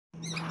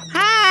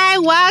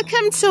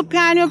welcome to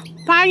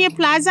Pioneer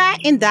Plaza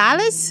in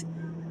Dallas,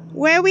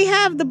 where we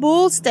have the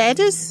bull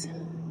status.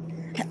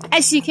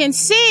 As you can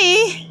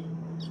see,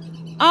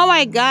 oh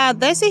my God,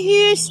 there's a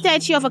huge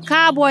statue of a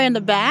cowboy in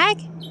the back.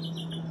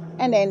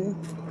 And then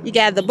you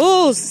got the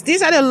bulls.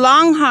 These are the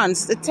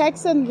Longhorns, the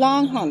Texas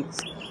Longhorns.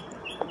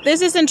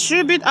 This is in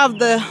tribute of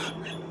the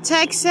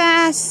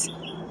Texas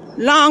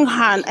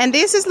Longhorn. And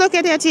this is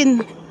located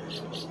in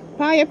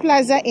Pioneer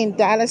Plaza in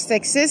Dallas,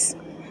 Texas.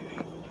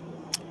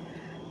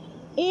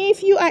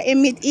 If you are a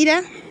meat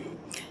eater,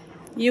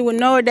 you will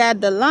know that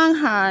the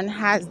Longhorn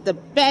has the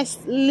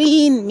best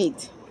lean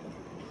meat.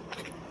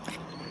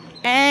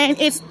 And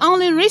it's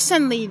only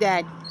recently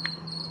that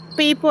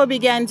people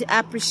began to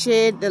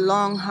appreciate the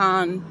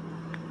Longhorn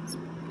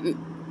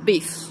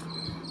beef.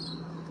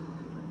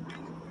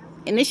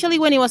 Initially,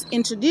 when it was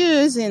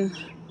introduced in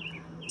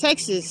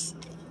Texas,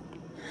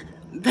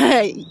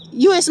 the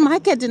U.S.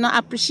 market did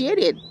not appreciate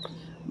it.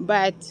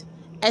 But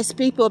as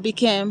people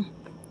became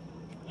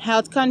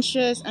health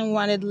conscious and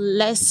wanted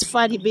less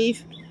fatty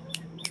beef,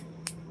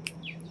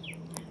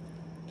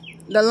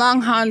 the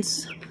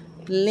Longhorn's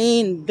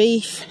lean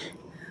beef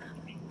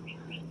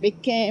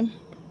became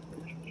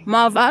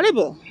more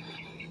valuable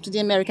to the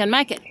American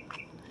market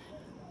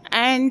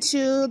and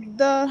to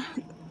the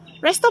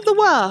rest of the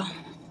world.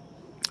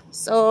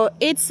 So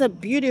it's a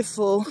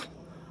beautiful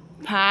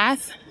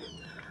path.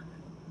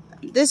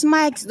 This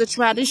marks the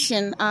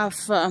tradition of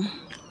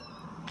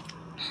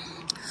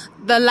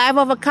the life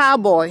of a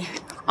cowboy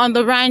on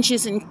the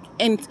ranches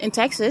in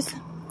Texas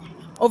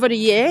over the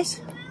years.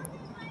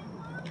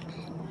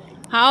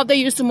 How they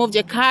used to move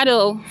their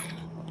cattle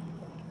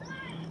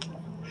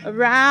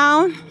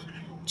around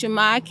to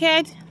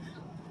market.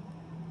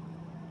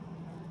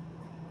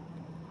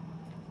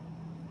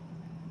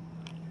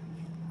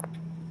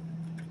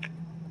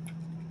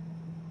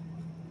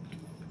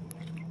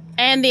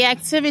 And the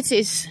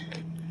activities.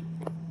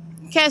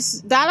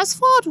 Because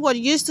Dallas-Fort Worth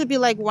used to be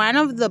like one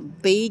of the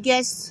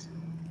biggest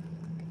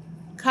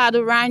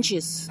cattle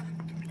ranches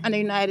in the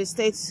United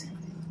States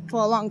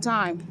for a long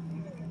time.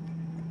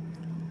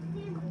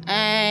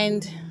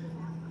 And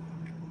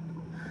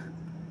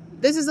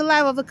this is the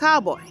life of a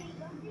cowboy.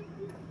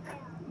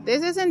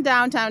 This is in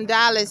downtown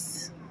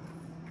Dallas.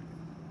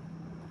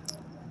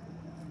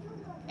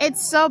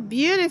 It's so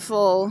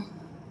beautiful.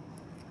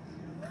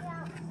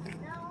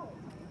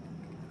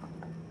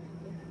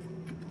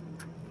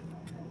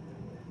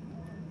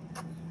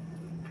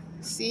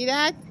 See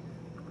that?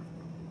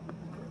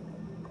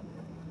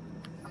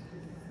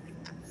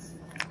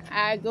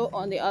 I go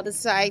on the other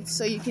side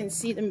so you can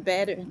see them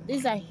better.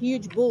 These are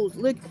huge bulls.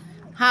 Look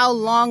how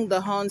long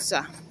the horns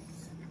are.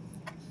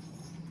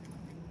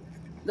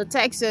 The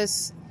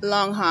Texas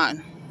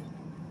Longhorn.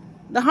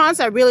 The horns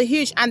are really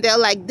huge and they're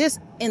like this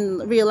in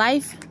real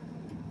life.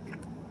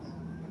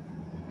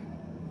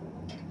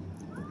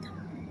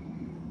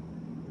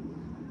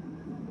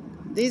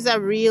 These are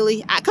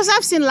really, because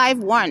I've seen live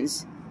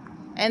ones,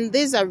 and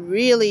these are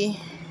really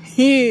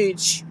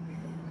huge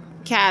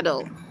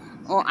cattle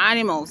or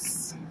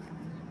animals.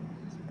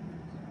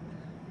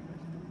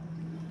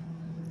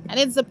 And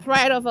it's the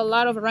pride of a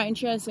lot of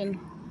ranchers in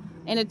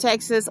the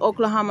Texas,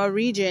 Oklahoma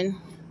region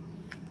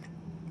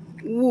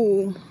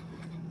who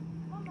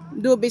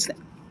do business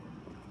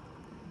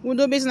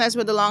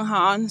with the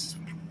Longhorns.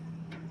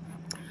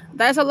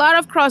 There's a lot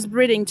of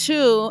crossbreeding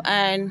too,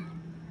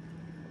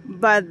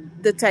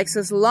 but the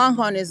Texas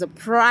Longhorn is the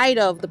pride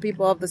of the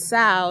people of the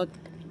South.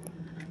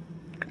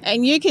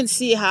 And you can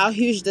see how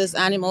huge these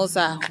animals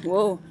are.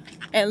 Whoa.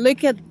 And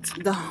look at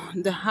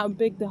how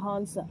big the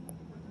horns are.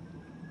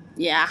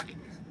 Yeah.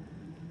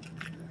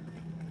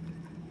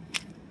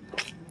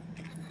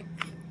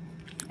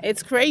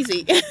 It's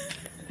crazy.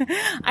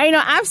 I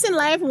know, I've seen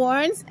live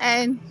ones,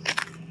 and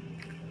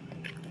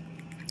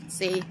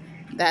see,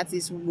 that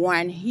is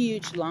one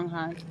huge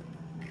Longhorn.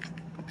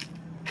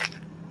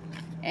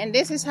 And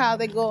this is how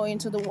they go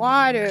into the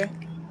water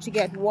to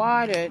get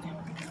watered.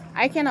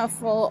 I cannot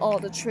follow all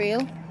the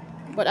trail,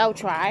 but I'll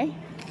try,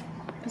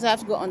 because I have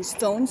to go on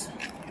stones.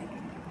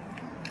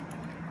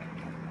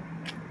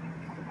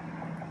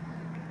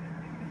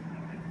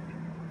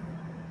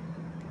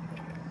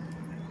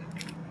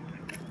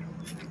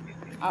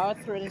 All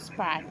through this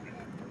part.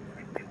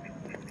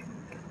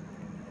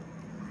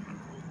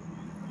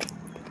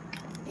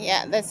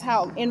 Yeah, that's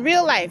how in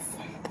real life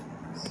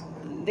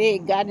they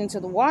got into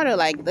the water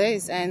like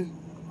this and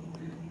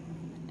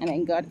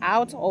then got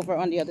out over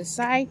on the other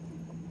side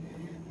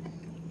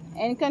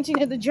and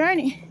continued the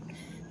journey.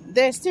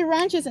 There's still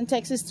ranches in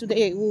Texas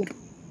today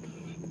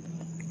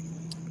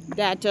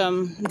that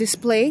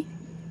display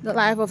the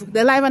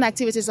life and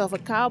activities of a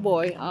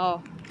cowboy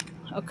or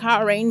a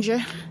cow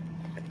ranger.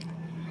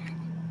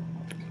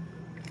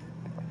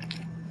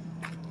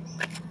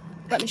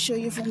 Let me show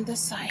you from this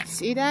side.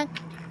 See that?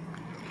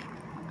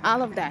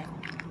 All of that.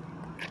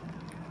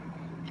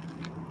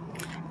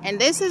 And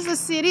this is the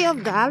city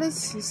of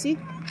Dallas. You see?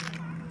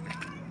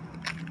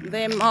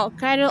 There are more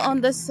cattle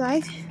on this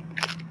side.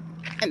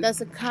 And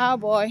there's a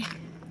cowboy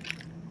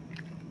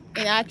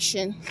in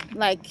action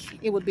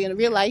like it would be in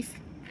real life.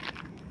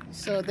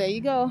 So there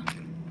you go.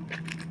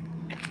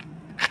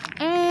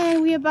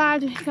 And we're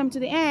about to come to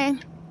the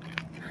end.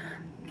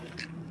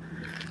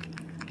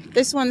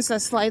 This one's a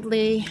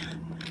slightly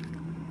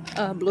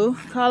blue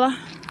color.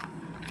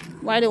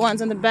 Why the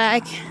ones on the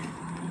back?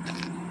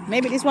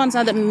 Maybe these ones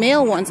are the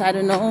male ones, I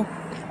don't know.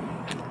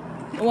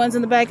 The ones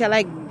in the back are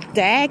like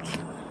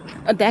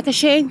a darker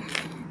shade.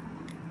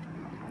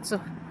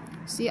 So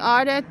see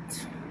all that?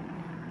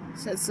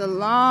 So it's a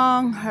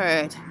long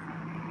herd.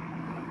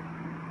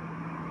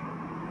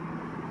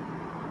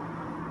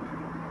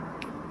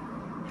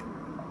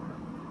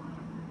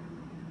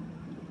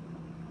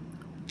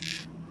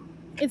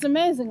 It's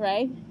amazing,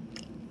 right?